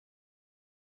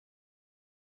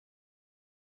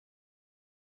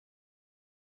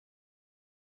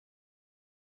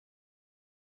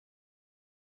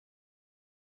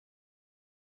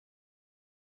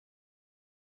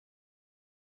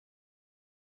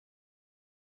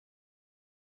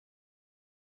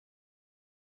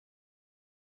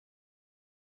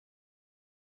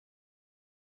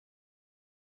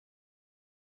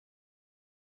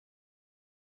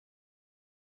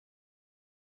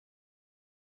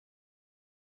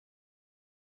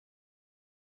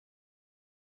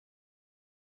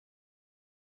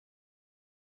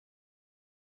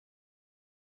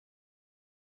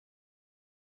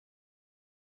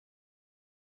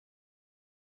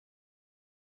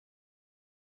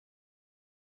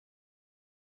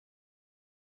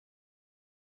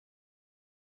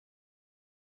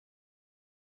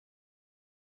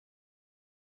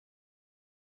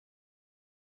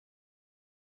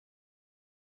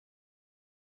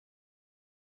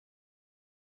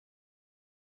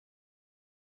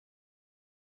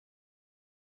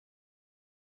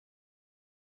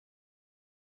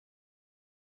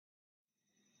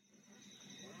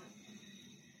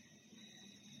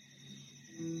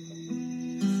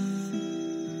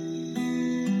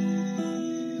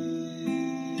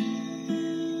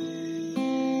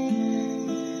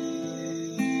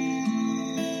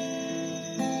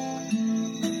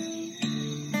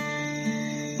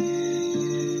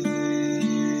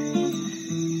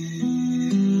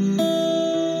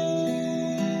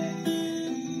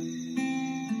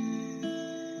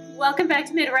Welcome back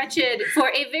to Mid Wretched for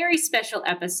a very special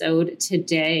episode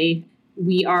today.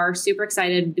 We are super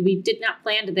excited. We did not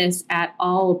plan this at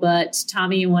all, but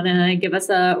Tommy, you want to give us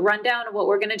a rundown of what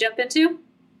we're going to jump into?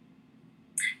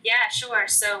 Yeah, sure.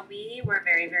 So we were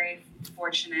very, very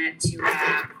fortunate to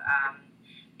have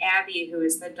Abby, who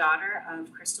is the daughter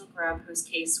of Crystal Grubb, whose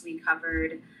case we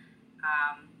covered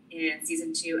in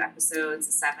season 2,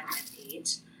 episodes 7 and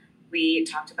 8. We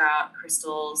talked about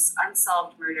Crystal's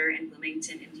unsolved murder in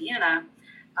Bloomington, Indiana.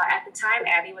 At the time,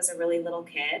 Abby was a really little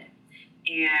kid,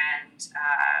 and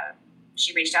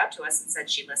she reached out to us and said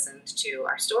she listened to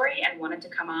our story and wanted to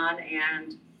come on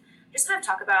and just kind of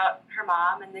talk about her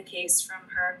mom and the case from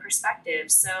her perspective.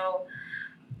 So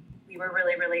we were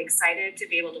really, really excited to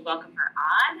be able to welcome her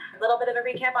on. A little bit of a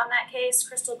recap on that case.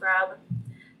 Crystal Grubb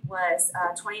was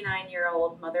a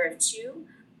 29-year-old mother of 2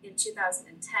 in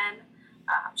 2010.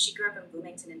 She grew up in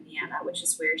Bloomington, Indiana, which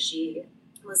is where she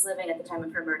was living at the time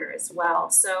of her murder as well.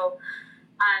 So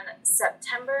on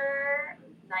September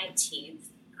 19th,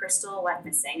 Crystal went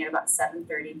missing at about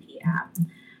 7:30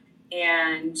 p.m.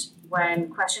 And when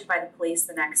questioned by the police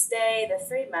the next day, the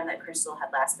 3 men that Crystal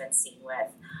had last been seen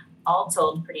with all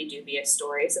told pretty dubious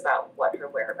stories about what her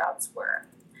whereabouts were.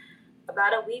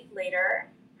 About a week later,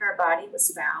 her body was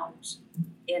found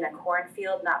in a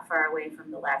cornfield not far away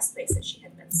from the last place that she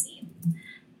had been seen.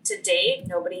 To date,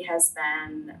 nobody has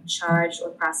been charged or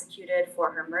prosecuted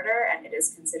for her murder, and it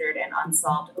is considered an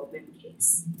unsolved open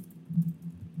case.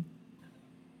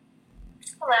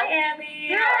 Hello. Hi,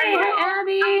 Abby. Hi,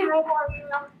 Abby. How are you?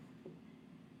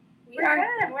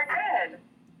 We're good.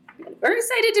 We're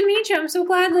excited to meet you. I'm so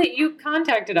glad that you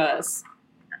contacted us.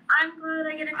 I'm glad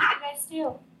I get to meet you guys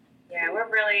too. Yeah, we're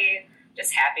really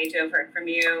just happy to have heard from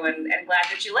you and glad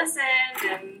that you listened.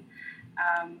 And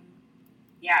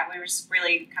yeah, we were just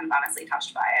really kind of honestly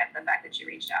touched by it, the fact that you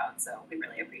reached out. So we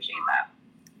really appreciate that.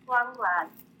 Well, I'm glad.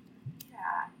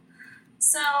 Yeah.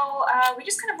 So we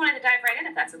just kind of wanted to dive right in,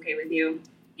 if that's okay with you.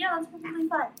 Yeah, that's perfectly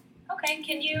fine. Okay,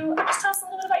 can you just tell us a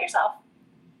little bit about yourself?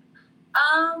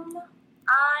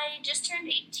 I just turned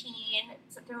 18,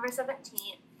 September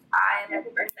 17th. Happy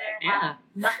birthday. Yeah.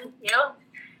 Thank you.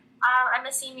 I'm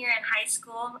a senior in high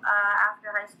school.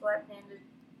 After high school, I plan to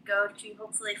go to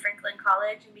hopefully Franklin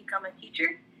College and become a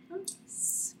teacher.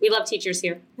 We love teachers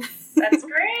here. That's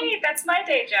great. That's my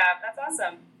day job. That's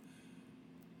awesome.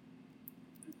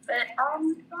 But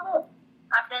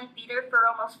I've done theater for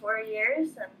almost 4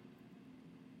 years, and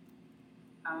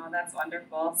Oh, that's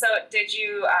wonderful. So did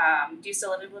you, do you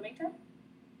still live in Bloomington?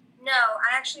 no,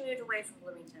 I actually moved away from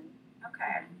Bloomington.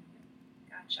 Okay.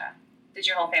 Gotcha. Did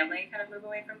your whole family kind of move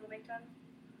away from Bloomington?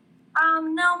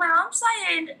 No, my mom's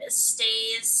side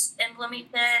stays in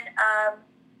Bloomington. I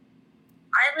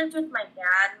lived with my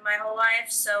dad my whole life,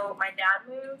 so my dad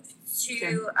moved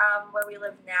to where we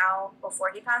live now before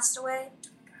he passed away.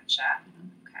 Gotcha.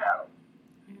 Okay. So,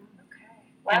 Okay.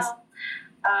 Well,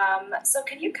 so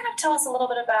can you kind of tell us a little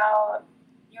bit about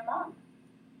your mom?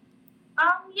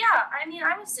 yeah, I mean,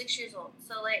 I was 6 years old,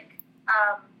 so like,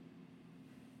 I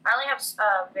only have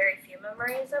very few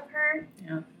memories of her.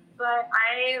 Yeah. But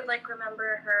I like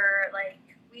remember her, like,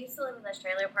 we used to live in this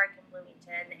trailer park in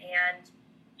Bloomington, and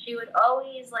she would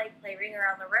always like play Ring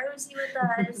Around the Rosie with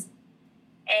us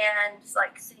and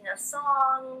like sing us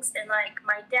songs. And like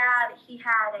my dad, he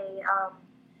had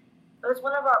it was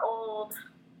one of our old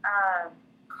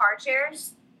car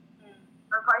chairs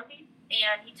or car seats,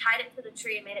 and he tied it to the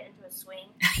tree and made it into a swing.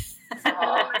 So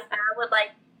my dad would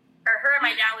like, or her and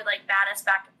my dad would like bat us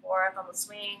back and forth on the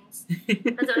swings.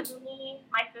 Because it was me,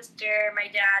 my sister, my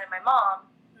dad, and my mom.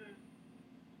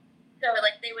 So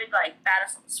like they would like bat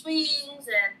us on the swings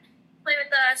and play with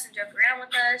us and joke around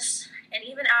with us. And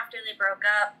even after they broke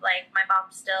up, like my mom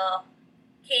still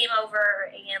came over,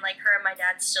 and like her and my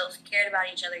dad still cared about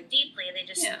each other deeply. They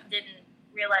just didn't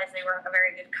realize they were a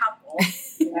very good couple.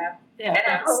 Yeah.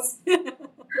 Yeah. They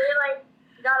like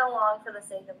got along for the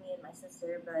sake of me and my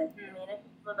sister, but I mean it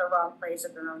was the wrong place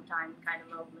at the wrong time kind of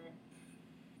moment.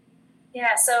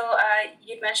 Yeah, so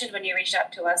you'd mentioned when you reached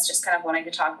out to us just kind of wanting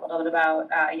to talk a little bit about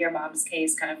your mom's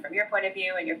case kind of from your point of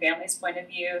view and your family's point of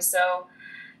view. So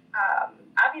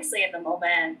obviously in the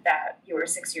moment that you were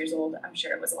 6 years old, I'm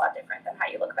sure it was a lot different than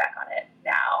how you look back on it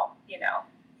now, you know.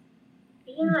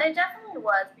 Yeah, it definitely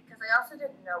was, because I also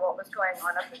didn't know what was going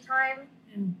on at the time.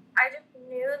 I just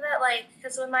knew that, like,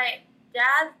 because when my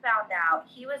dad found out,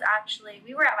 he was actually,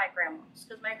 we were at my grandma's,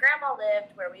 because my grandma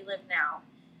lived where we live now.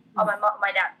 On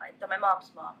my dad's side, so my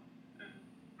mom's mom.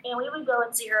 And we would go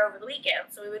and see her over the weekend.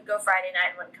 So we would go Friday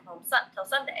night and wouldn't come home till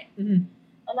Sunday. And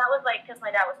that was like, because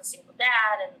my dad was a single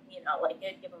dad, and, you know, like,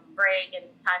 it'd give him a break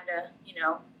and time to, you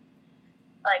know,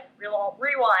 like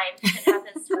rewind and have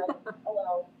his time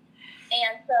alone.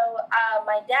 And so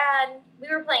my dad, we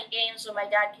were playing games when my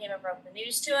dad came and broke the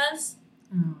news to us.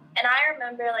 Mm. And I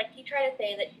remember, like, he tried to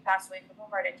say that she passed away from a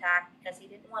heart attack because he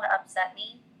didn't want to upset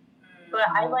me. But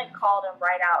I, like, called him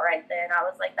right out right then. I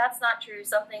was like, that's not true.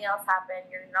 Something else happened.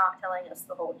 You're not telling us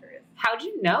the whole truth. How'd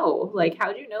you know? Like,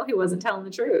 how'd you know he wasn't telling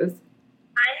the truth?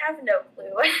 I have no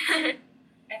clue. I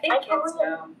think kids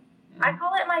know. I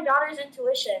call it my daughter's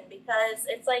intuition because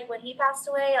it's like when he passed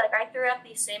away, like, I threw up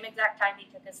the same exact time he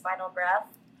took his final breath.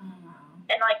 Oh, wow.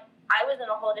 And, like, I was in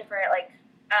a whole different, like,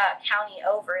 county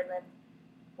over than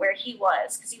where he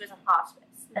was because he was in hospice.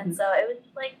 Mm-hmm. And so it was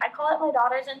just, like, I call it my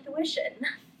daughter's intuition.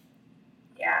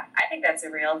 Yeah, I think that's a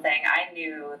real thing. I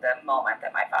knew the moment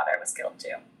that my father was killed,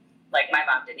 too. Like, my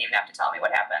mom didn't even have to tell me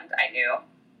what happened. I knew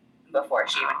before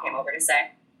she even came over to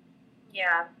say.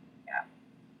 Yeah.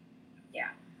 Yeah.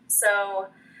 So,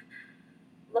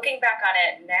 looking back on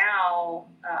it now,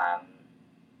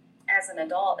 as an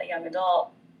adult, a young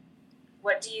adult,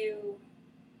 what's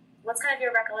kind of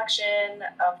your recollection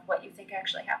of what you think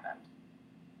actually happened?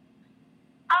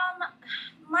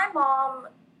 My mom,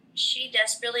 she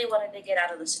desperately wanted to get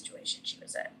out of the situation she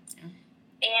was in. Yeah.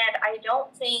 And I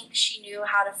don't think she knew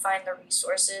how to find the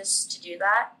resources to do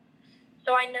that.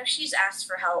 So I know she's asked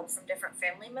for help from different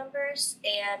family members.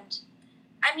 And,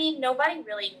 I mean, nobody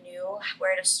really knew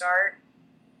where to start.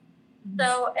 Mm-hmm.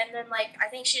 So, and then, like, I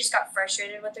think she just got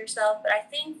frustrated with herself. But I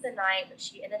think the night that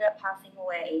she ended up passing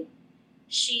away,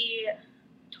 she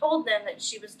told them that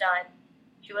she was done.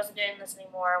 She wasn't doing this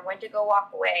anymore, went to go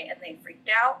walk away, and they freaked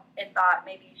out and thought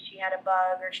maybe she had a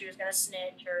bug or she was going to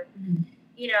snitch or,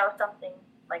 something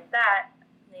like that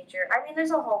nature. I mean,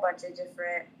 there's a whole bunch of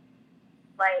different,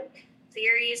 like,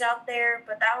 theories out there,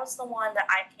 but that was the one that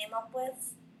I came up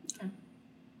with. Okay.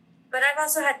 But I've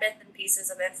also had bits and pieces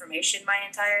of information my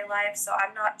entire life, so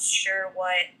I'm not sure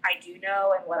what I do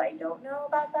know and what I don't know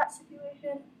about that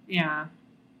situation. Yeah.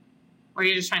 Or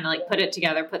you're just trying to, like, put it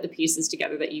together, put the pieces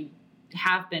together that you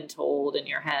have been told in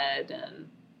your head. And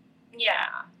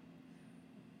yeah,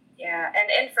 and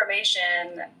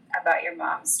information about your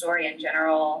mom's story in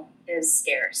general is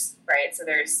scarce, right? So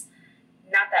there's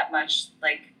not that much,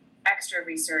 like, extra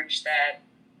research that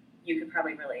you could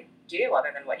probably really do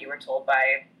other than what you were told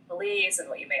by police and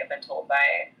what you may have been told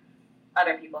by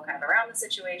other people kind of around the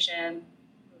situation.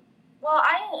 Well,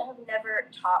 I have never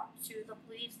talked to the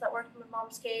police that worked in my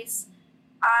mom's case.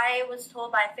 I was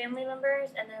told by family members,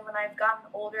 and then when I've gotten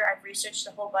older, I've researched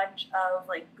a whole bunch of,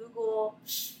 like, Google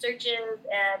searches,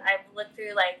 and I've looked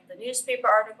through, like, the newspaper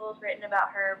articles written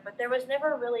about her, but there was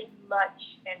never really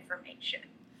much information.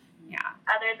 Yeah.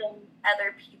 Other than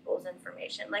other people's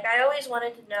information. Like, I always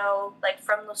wanted to know, like,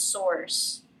 from the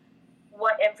source,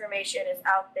 what information is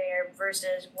out there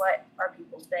versus what are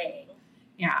people saying.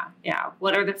 Yeah.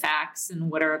 What are the facts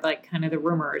and what are, like, kind of the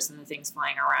rumors and the things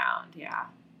flying around? Yeah.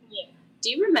 Do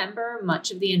you remember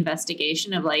much of the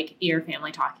investigation of, like, your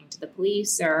family talking to the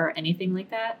police or anything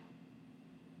like that?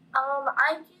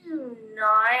 I do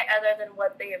not, other than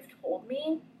what they have told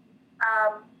me.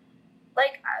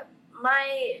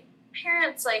 My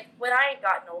parents, like, when I had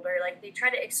gotten older, like, they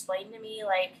tried to explain to me,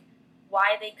 like,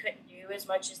 why they couldn't do as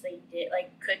much as they did,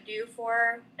 like, could do for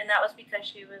her. And that was because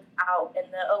she was out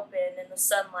in the open, in the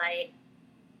sunlight,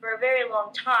 for a very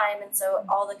long time, and so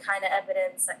all the kind of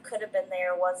evidence that could have been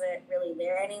there wasn't really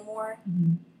there anymore.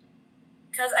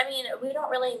 Because, I mean, we don't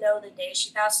really know the day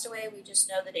she passed away. We just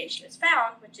know the day she was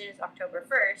found, which is October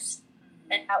 1st,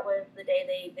 and that was the day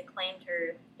they declaimed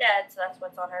her dead, so that's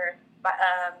what's on her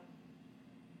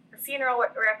funeral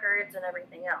records and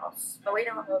everything else. But we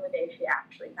don't know the day she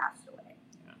actually passed away.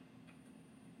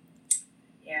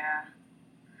 Yeah.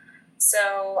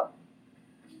 So,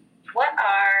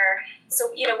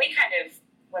 we kind of,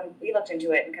 when we looked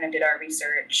into it and kind of did our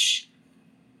research,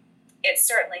 it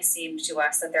certainly seemed to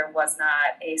us that there was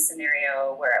not a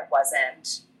scenario where it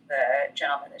wasn't the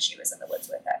gentleman that she was in the woods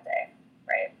with that day,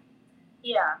 right?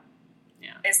 Yeah.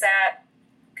 Is that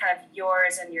kind of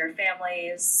yours and your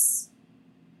family's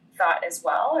thought as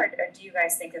well, or do you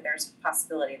guys think that there's a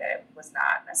possibility that it was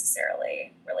not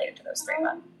necessarily related to those 3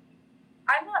 men?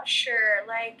 I'm not sure.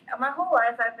 Like, my whole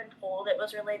life I've been told it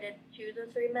was related to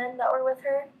the 3 men that were with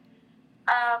her.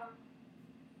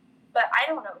 But I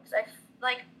don't know, because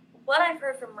what I've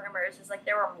heard from rumors is, like,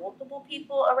 there were multiple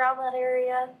people around that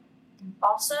area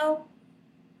also.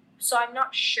 So I'm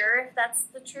not sure if that's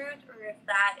the truth or if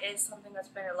that is something that's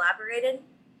been elaborated.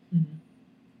 Mm-hmm.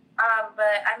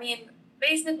 But, I mean,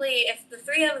 basically, if the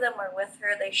 3 of them were with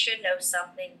her, they should know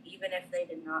something, even if they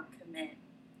did not commit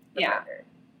the murder.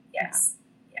 Yes,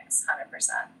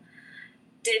 100%.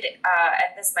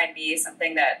 and this might be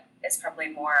something that is probably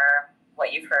more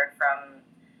what you've heard from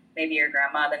maybe your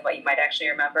grandma than what you might actually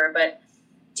remember, but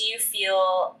do you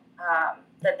feel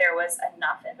that there was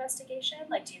enough investigation?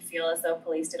 Like, do you feel as though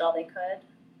police did all they could?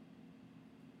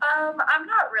 I'm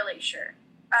not really sure,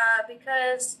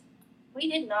 because we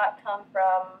did not come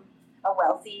from a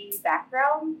wealthy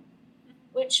background,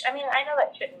 which, I mean, I know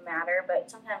that shouldn't matter, but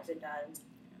sometimes it does.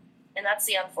 And that's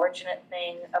the unfortunate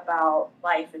thing about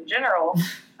life in general.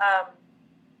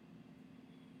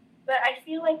 But I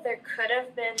feel like there could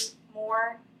have been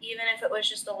more, even if it was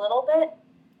just a little bit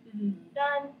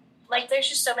done. Like, there's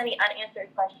just so many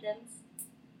unanswered questions.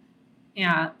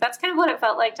 Yeah, that's kind of what it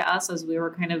felt like to us as we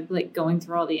were kind of like going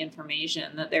through all the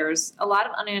information, that there's a lot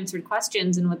of unanswered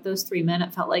questions. And with those 3 men,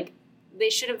 it felt like they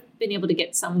should have been able to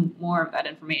get some more of that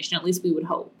information. At least we would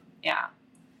hope. Yeah.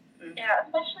 Yeah,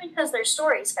 especially because their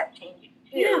stories kept changing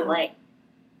too. Yeah. Like,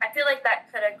 I feel like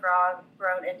that could have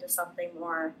grown into something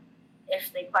more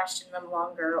if they questioned them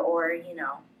longer, or, you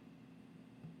know.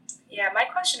 Yeah, my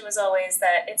question was always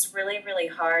that it's really, really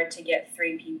hard to get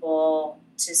 3 people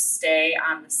to stay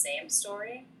on the same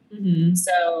story. Mm-hmm.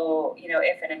 So, you know,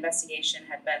 if an investigation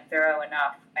had been thorough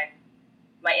enough,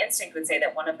 my instinct would say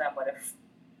that one of them would have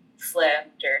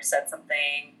flipped or said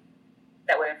something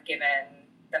that would have given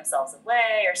themselves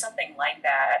away or something like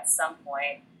that at some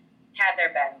point, had there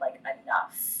been like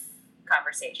enough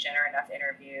conversation or enough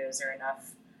interviews or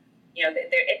enough, you know,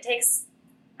 it takes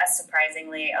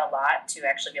surprisingly a lot to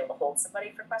actually be able to hold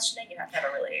somebody for questioning. You have to have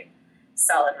a really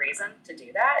solid reason to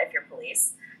do that if you're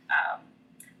police.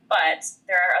 But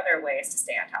there are other ways to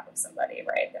stay on top of somebody,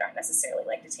 right, that aren't necessarily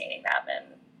like detaining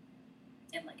them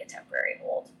in like a temporary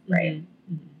hold, right?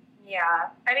 Mm-hmm. Yeah.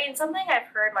 I mean, something I've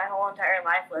heard my whole entire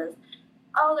life was,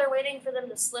 oh, they're waiting for them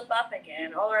to slip up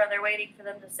again, or they're waiting for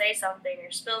them to say something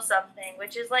or spill something,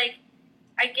 which is like,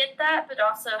 I get that, but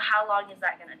also how long is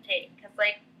that going to take? Because,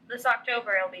 like, this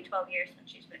October, it'll be 12 years since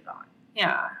she's been gone.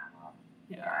 Yeah.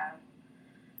 Yeah.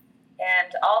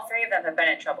 And all 3 of them have been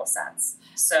in trouble since.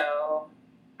 So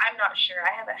I'm not sure.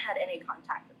 I haven't had any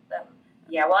contact with them.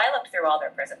 Yeah, well, I looked through all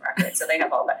their prison records, so they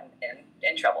have all been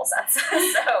in trouble since.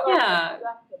 So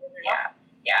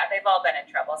yeah, they've all been in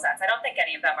trouble since. I don't think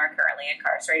any of them are currently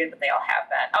incarcerated, but they all have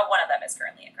been. Oh, one of them is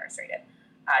currently incarcerated.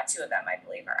 2 of them, I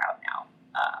believe, are out now.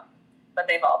 But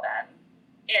they've all been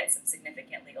in some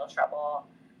significant legal trouble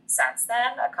since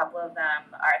then. A couple of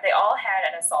them they all had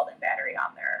an assault and battery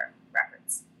on their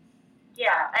records.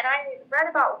 Yeah, and I read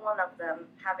about one of them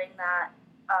having that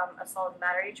assault and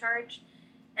battery charge,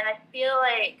 and I feel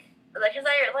like because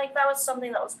that was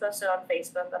something that was posted on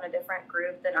Facebook on a different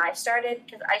group than I started,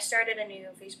 because I started a new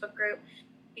Facebook group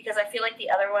because I feel like the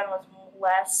other one was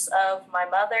less of my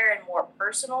mother and more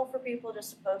personal for people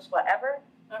just to post whatever.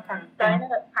 Okay. So I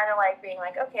ended up kind of like being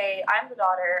like, okay, I'm the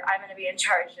daughter, I'm going to be in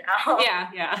charge now.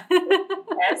 Yeah.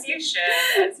 As you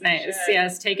should. Nice.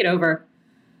 Yes, take it over.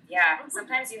 Yeah,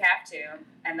 sometimes you have to,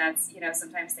 and that's, you know,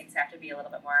 sometimes things have to be a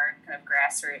little bit more kind of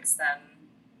grassroots than,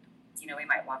 you know, we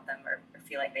might want them or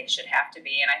feel like they should have to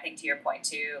be. And I think to your point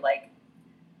too, like,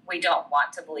 we don't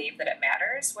want to believe that it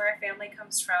matters where a family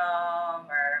comes from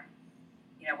or,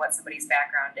 you know, what somebody's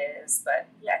background is, but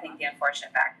I think the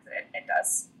unfortunate fact is that it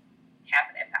does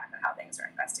have an impact on how things are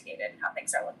investigated and how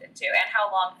things are looked into and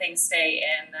how long things stay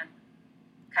in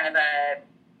kind of a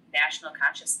national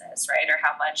consciousness, right? Or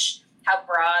how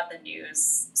broad the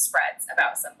news spreads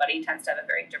about somebody tends to have a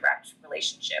very direct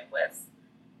relationship with,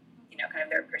 you know, kind of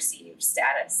their perceived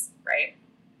status, right?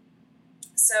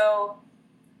 So,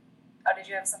 did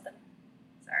you have something?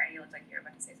 Sorry, you looked like you were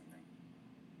about to say something.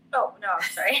 Oh, no, I'm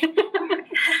sorry.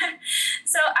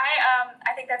 So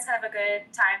I think that's kind of a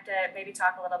good time to maybe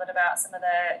talk a little bit about some of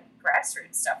the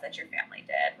grassroots stuff that your family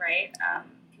did, right?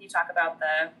 Can you talk about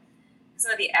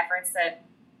some of the efforts that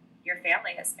your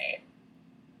family has made?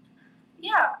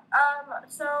 Yeah.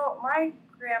 So my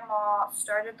grandma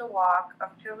started the walk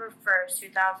October 1st,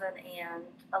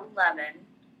 2011.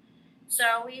 So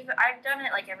I've done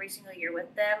it like every single year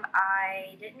with them.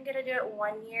 I didn't get to do it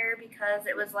one year because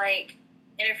it was like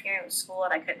interfering with school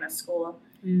and I couldn't miss school.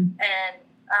 And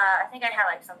I think I had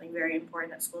like something very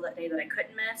important at school that day that I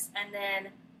couldn't miss. And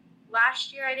then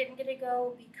last year I didn't get to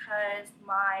go because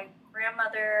my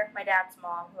grandmother, my dad's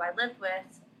mom, who I lived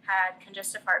with, had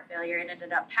congestive heart failure and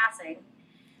ended up passing.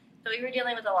 So we were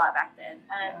dealing with a lot back then.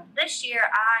 And this year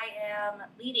I am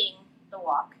leading the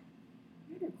walk.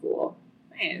 Very cool.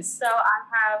 Nice. So I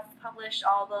have published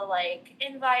all the like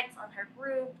invites on her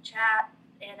group, chat,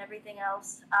 and everything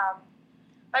else.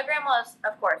 My grandma is,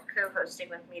 of course, co-hosting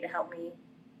with me to help me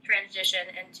transition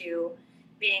into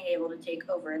being able to take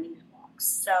over these walks.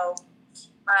 So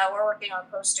we're working on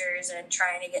posters and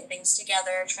trying to get things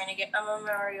together, trying to get a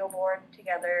memorial board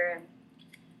together, and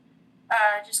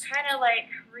just kind of like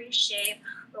reshape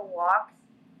the walk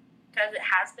because it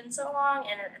has been so long,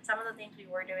 and some of the things we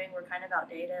were doing were kind of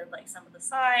outdated, like some of the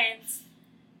signs,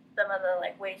 some of the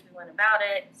like ways we went about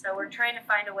it. So we're trying to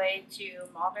find a way to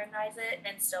modernize it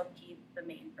and still keep the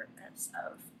main purpose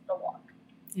of the walk.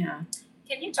 Yeah.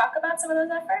 Can you talk about some of those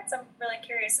efforts? I'm really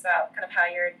curious about kind of how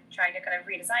you're trying to kind of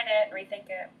redesign it and rethink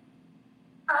it.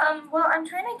 Well, I'm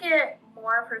trying to get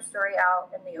more of her story out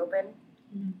in the open.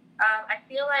 Mm-hmm. I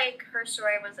feel like her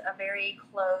story was a very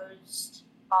closed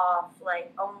off,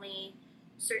 like only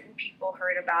certain people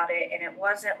heard about it, and it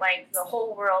wasn't like the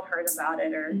whole world heard about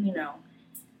it, or you know,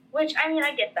 which I mean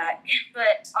I get that,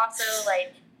 but also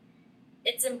like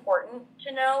it's important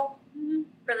to know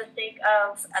for the sake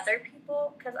of other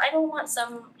people, because I don't want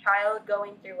some child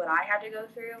going through what I had to go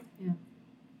through. Yeah.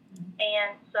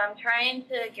 And so I'm trying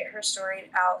to get her story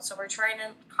out. So we're trying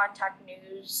to contact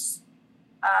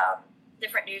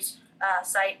different news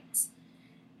sites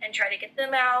and try to get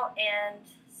them out and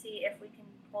see if we can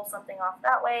pull something off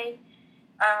that way.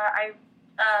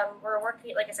 We're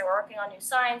working, like I said, we're working on new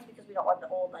signs because we don't want the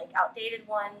old, like, outdated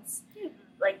ones,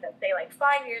 like that say like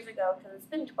 5 years ago, because it's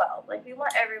been 12. Like, we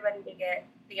want everybody to get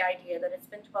the idea that it's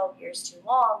been 12 years too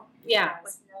long. Yeah,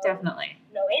 definitely.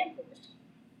 No answers.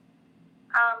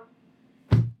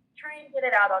 Trying to get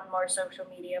it out on more social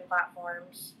media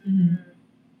platforms. Mm-hmm.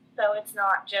 So it's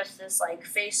not just this like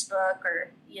Facebook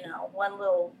or, you know, one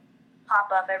little pop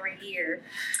up every year.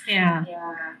 Yeah.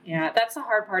 That's the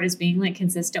hard part, is being like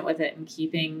consistent with it and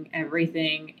keeping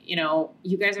everything, you know,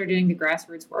 you guys are doing the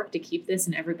grassroots work to keep this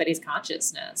in everybody's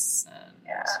consciousness.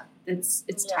 And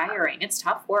it's tiring. It's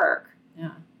tough work.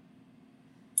 Yeah.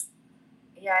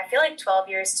 Yeah, I feel like 12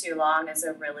 years too long is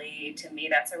to me,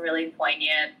 that's a really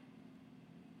poignant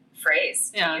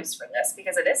phrase to use for this,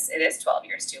 because it is 12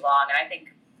 years too long. And I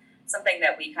think something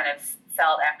that we kind of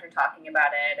felt after talking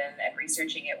about it and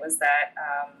researching it was that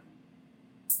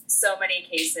so many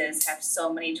cases have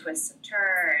so many twists and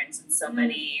turns and so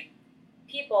many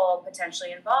people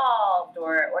potentially involved,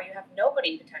 or you have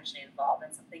nobody potentially involved,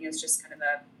 and something is just kind of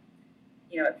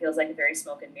it feels like a very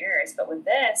smoke and mirrors. But with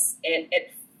this,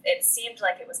 it seemed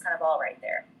like it was kind of all right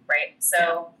there, right?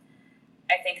 So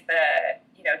I think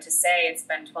to say it's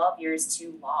been 12 years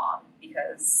too long,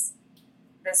 because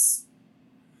this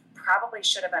probably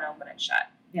should have been open and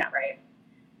shut, right?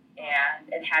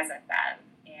 And it hasn't been.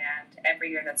 And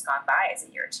every year that's gone by is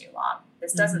a year too long.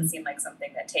 This doesn't seem like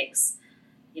something that takes,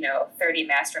 30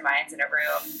 masterminds in a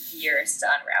room years to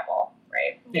unravel,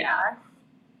 right? Yeah.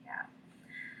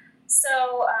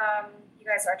 So you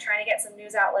guys are trying to get some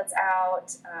news outlets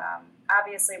out.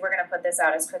 Obviously, we're going to put this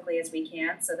out as quickly as we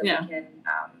can so that we can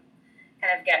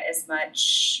kind of get as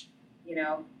much,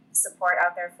 support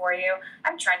out there for you.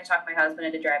 I'm trying to talk my husband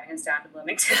into driving us down to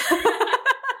Bloomington.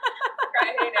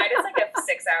 Friday night. It's like a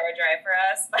 6-hour drive for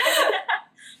us. But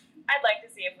I'd like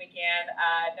to see if we can.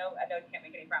 No, I can't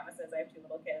make any promises. I have 2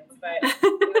 little kids, but it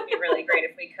would be really great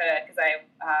if we could, because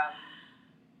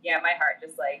my heart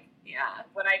just like,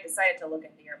 when I decided to look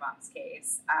into your mom's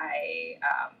case,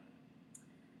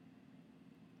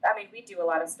 we do a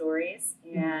lot of stories,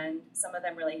 and some of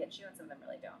them really hit you and some of them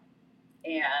really don't.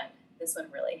 And this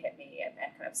one really hit me and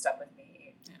kind of stuck with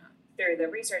me through the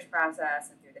research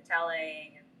process and through the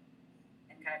telling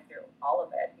and kind of through all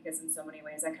of it, because in so many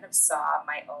ways I kind of saw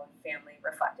my own family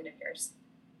reflected in yours.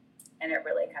 And it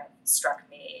really kind of struck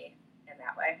me in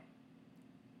that way.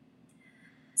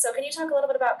 So can you talk a little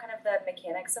bit about kind of the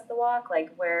mechanics of the walk?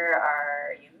 Like, where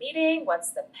are you meeting? What's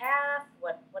the path?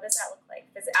 What does that look like?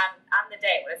 On the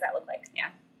day, what does that look like? Yeah.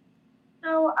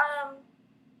 So,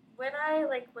 when I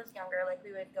was younger,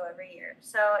 we would go every year.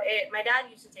 So my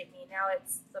dad used to take me. Now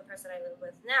it's the person I live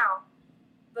with now.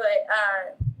 But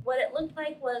what it looked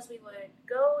like was we would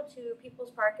go to People's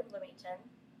Park in Bloomington,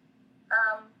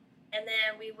 and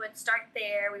then we would start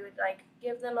there. We would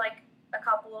give them a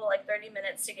couple 30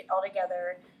 minutes to get all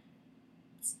together.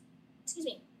 Excuse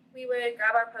me. We would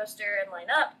grab our poster and line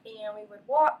up, and we would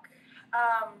walk.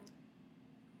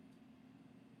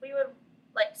 We would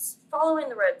following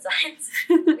the road signs.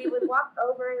 We would walk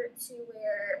over to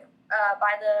where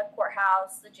by the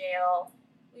courthouse, the jail.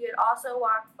 We would also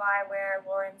walk by where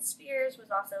Lauren Spears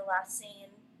was also last seen,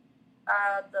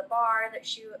 the bar that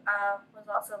she was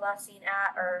also last seen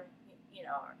at, or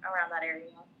around that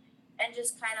area, and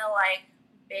just kind of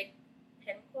big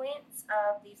pinpoints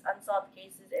of these unsolved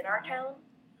cases in our town.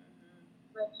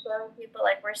 Showing people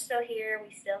we're still here,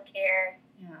 we still care.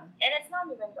 And it's not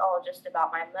even all just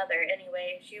about my mother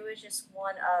anyway. She was just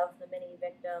one of the many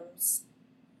victims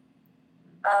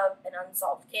of an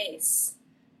unsolved case.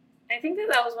 I think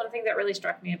that was one thing that really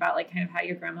struck me about, like, kind of how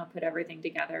your grandma put everything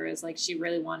together is, like, she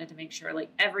really wanted to make sure, like,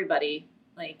 everybody,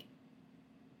 like,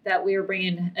 that we were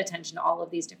bringing attention to all of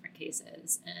these different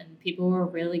cases, and people were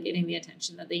really getting the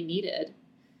attention that they needed.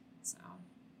 So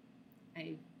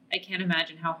I can't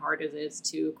imagine how hard it is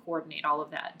to coordinate all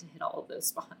of that, to hit all of those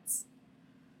spots.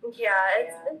 Yeah,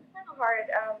 it's kind of hard,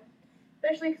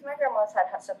 especially because my grandma's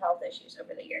had some health issues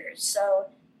over the years, so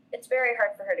it's very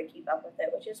hard for her to keep up with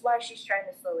it, which is why she's trying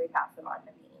to slowly pass them on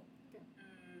to me.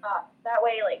 That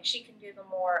way, like, she can do the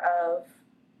more of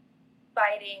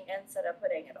fighting instead of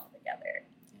putting it all together.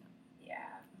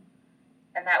 Yeah.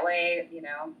 And that way, you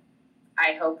know,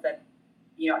 I hope that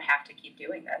you don't have to keep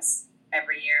doing this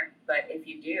every year, but if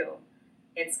you do,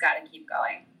 it's got to keep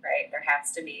going, right? There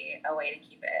has to be a way to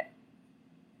keep it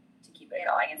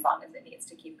going as long as it needs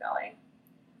to keep going.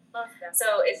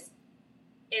 So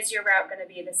is your route going to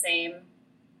be the same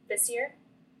this year,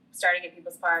 starting at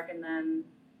People's Park and then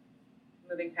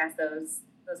moving past those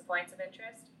points of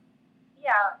interest?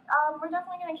 Yeah, we're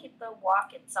definitely going to keep the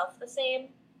walk itself the same.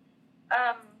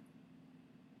 I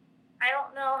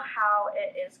don't know how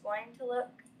it is going to look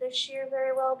this year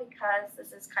very well because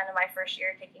this is kind of my first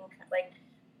year taking, like,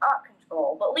 not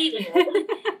control, but leading it.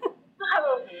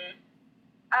 So,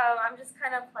 I'm just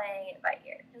kind of playing it by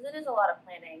ear because it is a lot of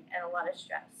planning and a lot of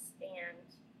stress. And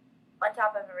on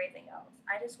top of everything else,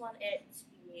 I just want it to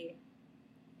be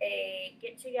a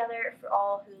get-together for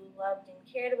all who loved and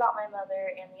cared about my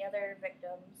mother and the other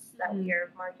victims that we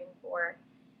are marching for.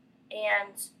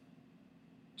 And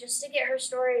just to get her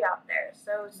story out there.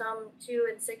 So some 2-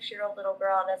 and 6-year-old little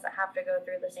girl doesn't have to go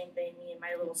through the same thing me and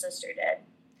my little sister did.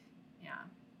 Yeah.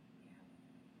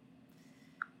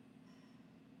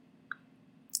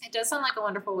 It does sound like a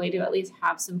wonderful way to at least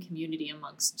have some community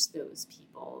amongst those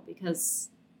people because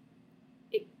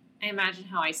I imagine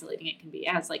how isolating it can be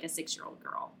as, like, a 6-year-old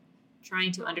girl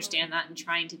trying to understand that and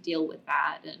trying to deal with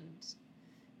that and,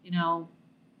 you know,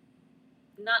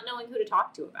 not knowing who to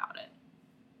talk to about it.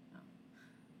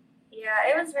 Yeah,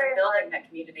 it was very building hard. That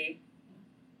community.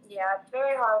 Yeah, it's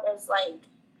very hard as, like,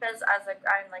 because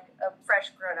I'm like a fresh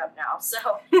grown up now, so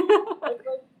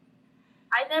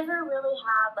I never really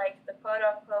had, like, the quote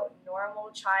unquote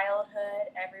normal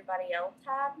childhood everybody else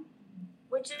had,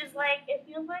 which is like, it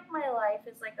feels like my life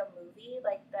is like a movie,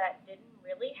 like, that didn't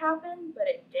really happen, but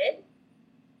it did.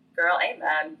 Girl,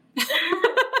 amen.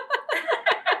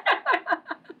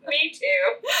 Me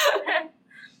too.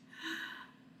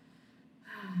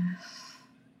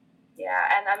 Yeah,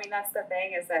 and I mean, that's the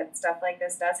thing is that stuff like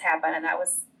this does happen, and that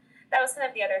was kind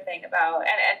of the other thing about,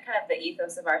 and kind of the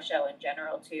ethos of our show in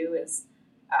general too, is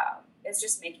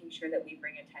just making sure that we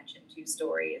bring attention to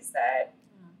stories that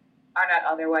are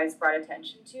not otherwise brought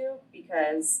attention to,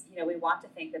 because, you know, we want to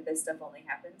think that this stuff only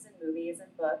happens in movies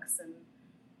and books and,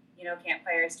 you know,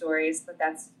 campfire stories, but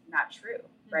that's not true,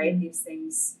 right? These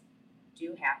things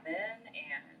do happen,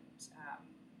 and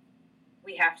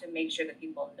we have to make sure that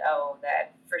people know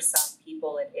that for some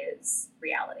people it is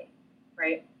reality,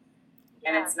 right? Yeah.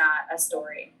 And it's not a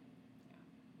story.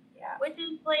 Yeah. Which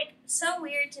is, like, so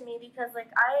weird to me because,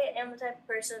 like, I am the type of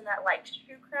person that likes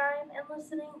true crime and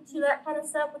listening to that kind of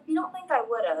stuff, but you don't think I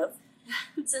would have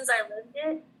since I lived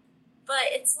it. But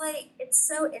it's, like, it's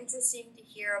so interesting to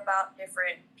hear about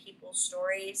different people's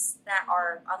stories that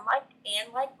are unlike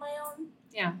and like my own.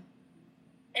 Yeah.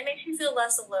 It makes you feel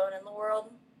less alone in the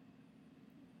world.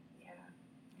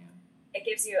 It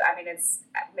gives you, I mean, it's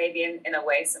maybe in a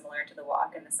way similar to the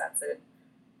walk in the sense that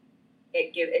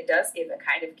it does give a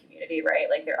kind of community, right?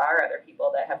 Like, there are other people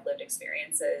that have lived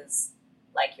experiences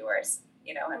like yours,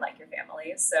 you know, and like your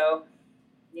family. So,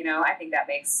 you know, I think that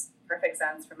makes perfect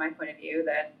sense from my point of view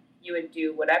that you would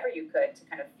do whatever you could to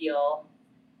kind of feel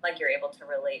like you're able to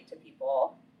relate to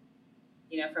people,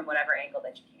 you know, from whatever angle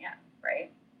that you can, right?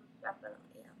 Definitely,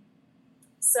 yeah.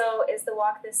 So is the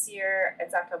walk this year,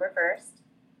 it's October 1st?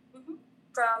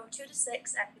 From 2 to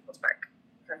 6 at People's Park.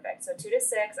 Perfect. So 2 to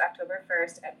 6, October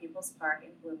 1st at People's Park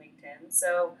in Bloomington.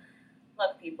 So,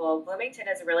 look, people, Bloomington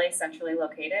is really centrally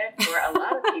located for a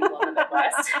lot of people in the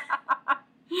Midwest.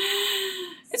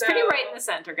 It's pretty right in the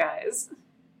center, guys.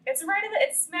 It's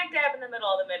it's smack dab in the middle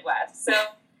of the Midwest. So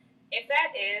if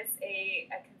that is a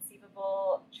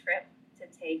conceivable trip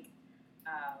to take,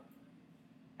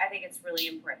 I think it's really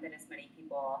important that as many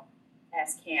people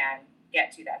as can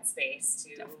get to that space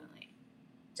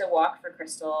to walk for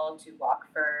Crystal, to walk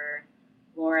for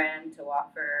Lauren, to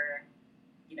walk for,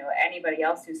 you know, anybody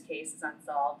else whose case is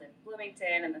unsolved in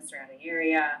Bloomington and the surrounding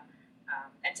area,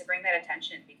 and to bring that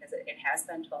attention because it has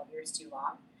been 12 years too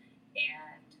long,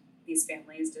 and these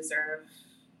families deserve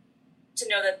to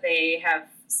know that they have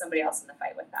somebody else in the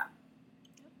fight with them.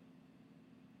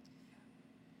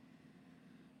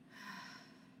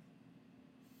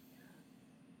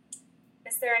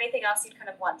 Is there anything else you'd kind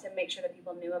of want to make sure that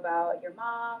people knew about your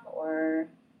mom or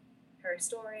her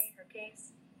story, her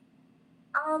case?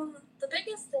 The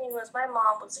biggest thing was my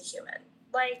mom was a human.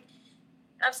 Like,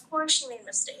 of course she made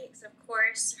mistakes. Of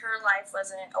course her life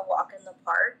wasn't a walk in the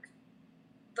park,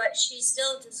 but she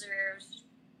still deserves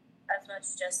as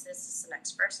much justice as the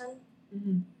next person.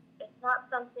 Mm-hmm. It's not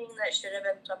something that should have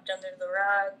been swept under the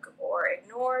rug or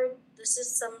ignored. This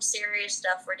is some serious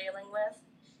stuff we're dealing with.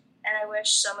 And I wish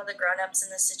some of the grown-ups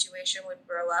in this situation would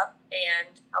grow up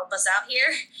and help us out here.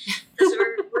 Because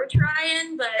we're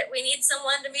trying, but we need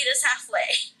someone to meet us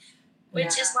halfway.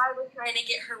 Which is why we're trying to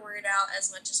get her word out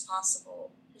as much as possible.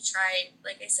 To try,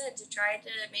 like I said, to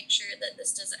make sure that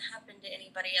this doesn't happen to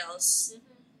anybody else.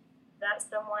 Mm-hmm. That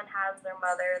someone has their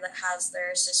mother, that has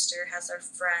their sister, has their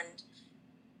friend,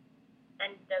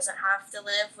 and doesn't have to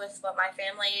live with what my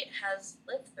family has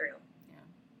lived through.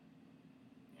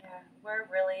 We're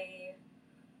really,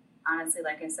 honestly,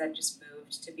 like I said, just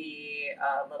moved to be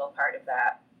a little part of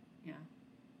that. Yeah.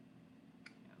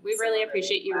 We really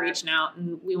appreciate you reaching out,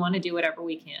 and we want to do whatever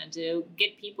we can to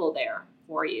get people there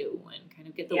for you and kind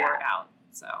of get the word out.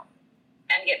 So.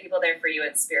 And get people there for you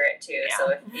in spirit too. Yeah.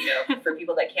 So if, for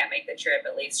people that can't make the trip,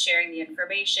 at least sharing the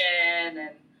information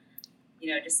and,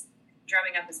 just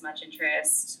drumming up as much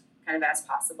interest kind of as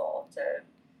possible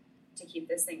to keep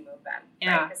this thing moving.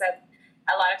 Yeah. Right? Because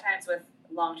a lot of times with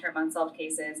long-term unsolved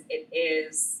cases, it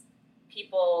is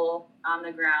people on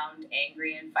the ground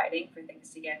angry and fighting for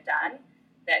things to get done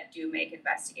that do make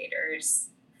investigators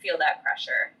feel that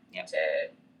pressure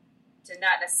to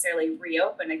not necessarily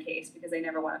reopen a case because they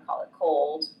never want to call it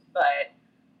cold, but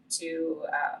to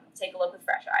take a look with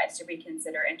fresh eyes, to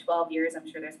reconsider. In 12 years, I'm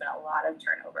sure there's been a lot of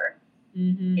turnover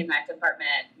in that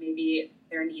department. Maybe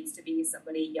there needs to be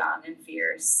somebody young and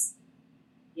fierce,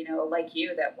 like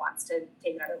you, that wants to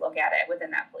take another look at it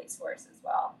within that police force as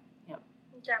well. Yep.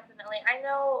 Definitely. I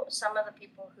know some of the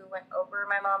people who went over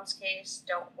my mom's case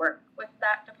don't work with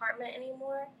that department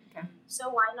anymore. Okay. So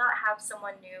why not have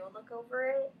someone new look over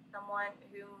it? Someone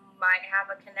who might have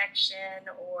a connection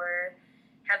or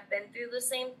have been through the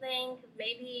same thing.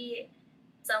 Maybe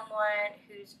someone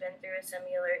who's been through a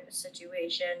similar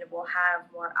situation will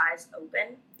have more eyes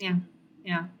open. Yeah.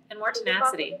 Yeah. And more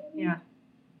tenacity. Yeah.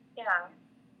 Yeah.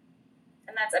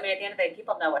 And that's, at the end of the day,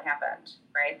 people know what happened,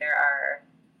 right? There are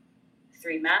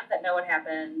 3 men that know what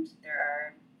happened. There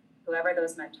are whoever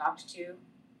those men talked to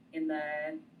in the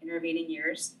intervening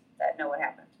years that know what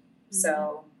happened. Mm-hmm.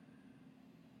 So,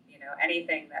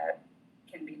 anything that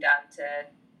can be done to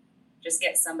just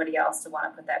get somebody else to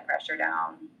want to put that pressure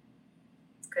down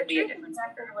could be a difference.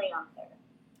 Definitely out there.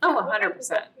 Oh,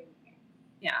 100%.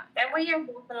 Yeah. And we are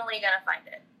definitely going to find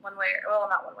it one way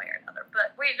not one way or another,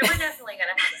 but we're definitely going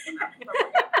to find it.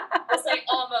 We'll say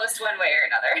almost one way or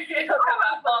another. It'll come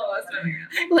out almost one way or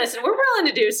another. Listen, we're willing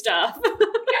to do stuff.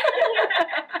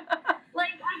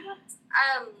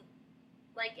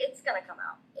 It's going to come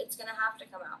out. It's going to have to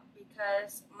come out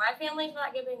because my family's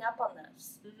not giving up on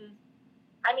this. Mm-hmm.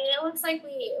 It looks like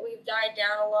we've died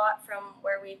down a lot from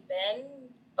where we've been,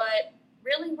 but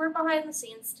really we're behind the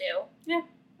scenes too. Yeah.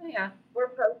 Oh, yeah. We're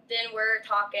posting, we're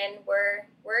talking, we're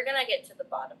going to get to the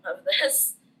bottom of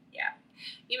this. Yeah.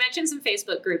 You mentioned some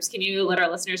Facebook groups. Can you let our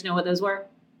listeners know what those were?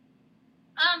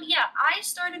 Yeah, I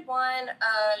started one.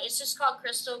 It's just called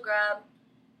Crystal Grubb.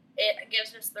 It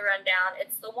gives us the rundown.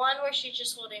 It's the one where she's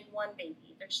just holding one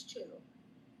baby. There's 2.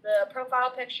 The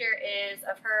profile picture is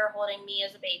of her holding me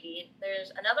as a baby.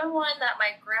 There's another one that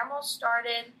my grandma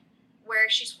started where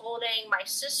she's holding my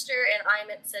sister and I'm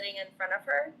sitting in front of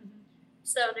her. Mm-hmm.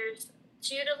 So there's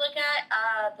 2 to look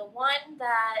at. The one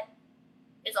that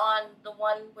is on the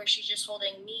one where she's just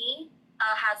holding me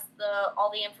has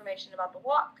all the information about the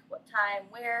walk, what time,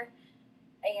 where,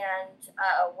 and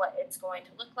what it's going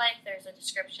to look like. There's a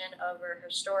description of her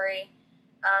story.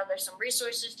 There's some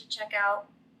resources to check out.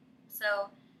 So,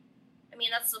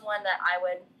 that's the one that I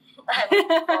would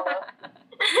follow.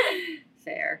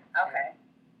 Fair. Okay.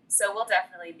 So we'll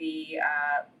definitely be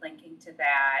linking to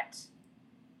that,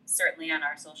 certainly on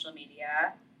our social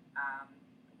media.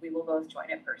 We will both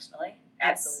join it personally.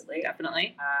 Absolutely. Yes,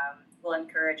 definitely. We'll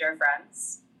encourage our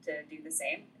friends to do the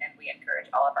same, and we encourage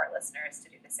all of our listeners to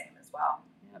do the same as well.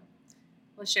 Yep.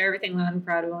 We'll share everything loud and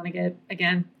proud. We want to get,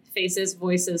 again, faces,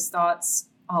 voices, thoughts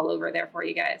all over there for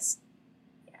you guys.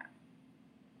 Yeah.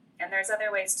 And there's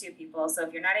other ways too, people. So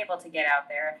if you're not able to get out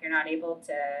there, if you're not able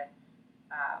to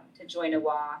join a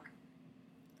walk,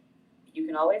 you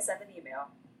can always send an email.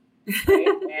 Right?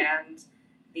 And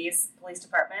these police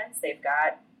departments, they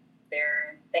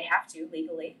have to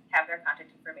legally have their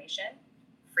contact information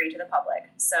free to the public.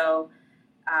 So,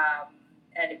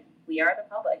 and we are the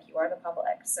public, you are the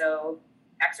public. So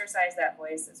exercise that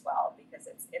voice as well, because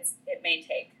it may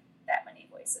take that many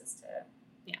voices to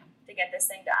get this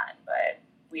thing done, but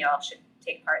we all should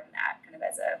take part in that kind of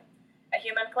as a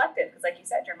human collective. Because like you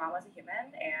said, your mom was a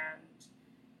human and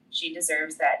she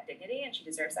deserves that dignity and she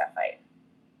deserves that fight.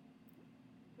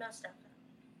 Most definitely.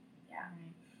 Yeah.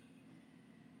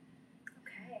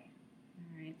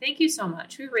 All right. Thank you so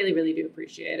much. We really, really do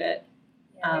appreciate it.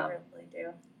 Yeah, we really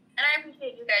do. And I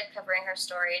appreciate you guys covering her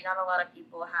story. Not a lot of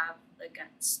people have the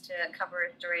guts to cover a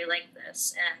story like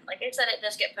this. And like I said, it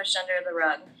does get pushed under the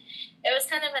rug. It was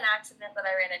kind of an accident that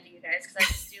I ran into you guys because I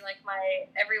just do like my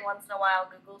every once in a while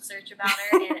Google search about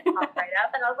her and it popped right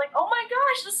up. And I was like, oh my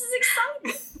gosh, this is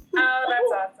exciting. Oh,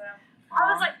 that's awesome.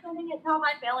 I was like sending it to all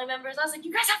my family members. I was like, you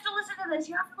guys have to listen to this.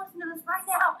 You have to listen to this right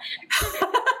now.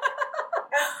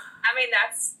 I mean,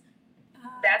 that's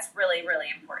really,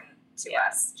 really important to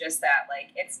us. Just that,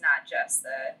 like, it's not just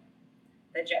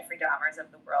the Jeffrey Dahmers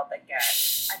of the world that get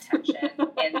attention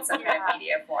in some kind of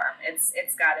media form.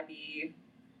 It's got to be,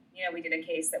 we did a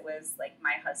case that was like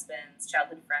my husband's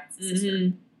childhood friend's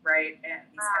sister, right? And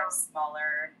these kind of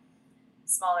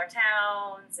smaller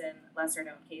towns and lesser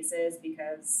known cases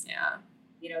because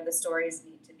the stories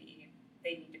need to be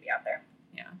out there.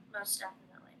 Yeah, most definitely.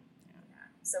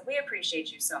 So we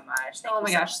appreciate you so much. Oh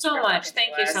my gosh, so much.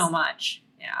 Thank you so much.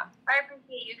 Yeah. I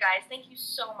appreciate you guys. Thank you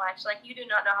so much. Like, you do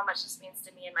not know how much this means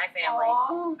to me and my family.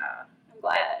 I'm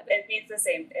glad. It means the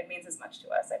same. It means as much to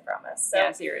us, I promise. So,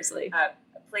 yeah, seriously.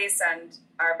 Please send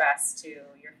our best to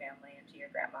your family and to your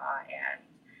grandma. And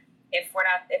if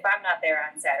I'm not there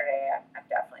on Saturday, I'm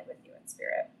definitely with you in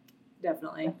spirit.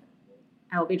 Definitely.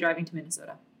 I will be driving to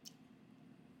Minnesota.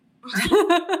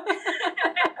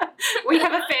 We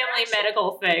have a family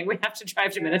medical thing. We have to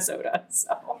drive to Minnesota.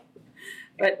 So,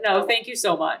 but no, thank you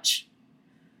so much.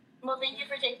 Well, thank you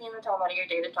for taking the time out of your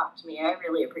day to talk to me. I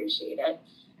really appreciate it. All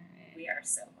right. We are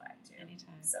so glad to.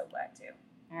 Anytime. So glad to.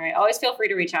 All right. Always feel free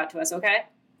to reach out to us. Okay.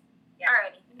 Yeah.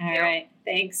 Alrighty. All right.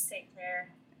 Thanks. Take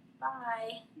care.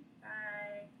 Bye.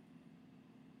 Bye.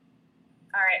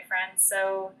 All right, friends.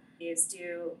 So please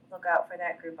do look out for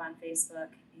that group on Facebook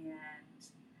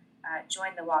and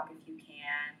join the walk if you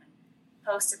can.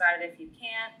 Post about it if you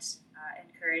can't.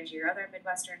 Encourage your other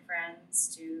Midwestern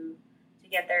friends to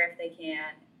get there if they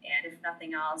can. And if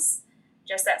nothing else,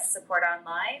 just that support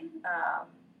online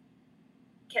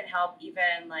can help.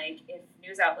 Even like if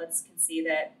news outlets can see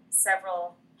that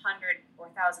several hundred or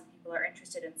 1,000 people are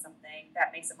interested in something,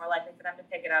 that makes it more likely for them to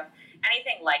pick it up.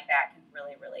 Anything like that can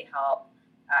really, really help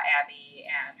Abby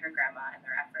and her grandma in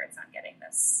their efforts on getting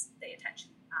the attention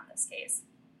on this case.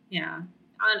 Yeah.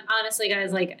 Honestly,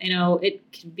 guys, like, I know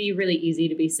it can be really easy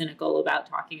to be cynical about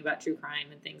talking about true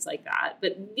crime and things like that.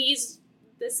 But this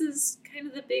is kind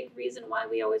of the big reason why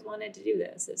we always wanted to do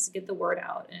this, is to get the word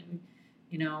out. And,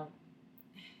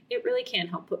 it really can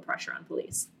help put pressure on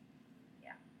police.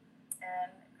 Yeah.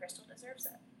 And Crystal deserves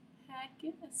it. Heck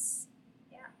yes.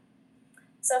 Yeah.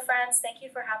 So, friends, thank you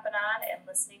for hopping on and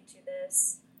listening to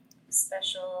this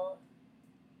special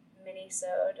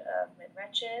mini-sode of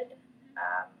Mid-Wretched.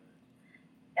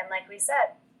 And like we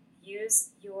said,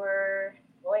 use your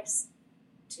voice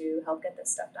to help get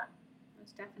this stuff done.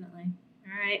 Most definitely.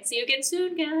 All right. See you again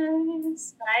soon,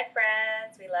 guys. Bye,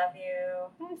 friends. We love you.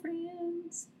 Bye,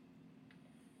 friends.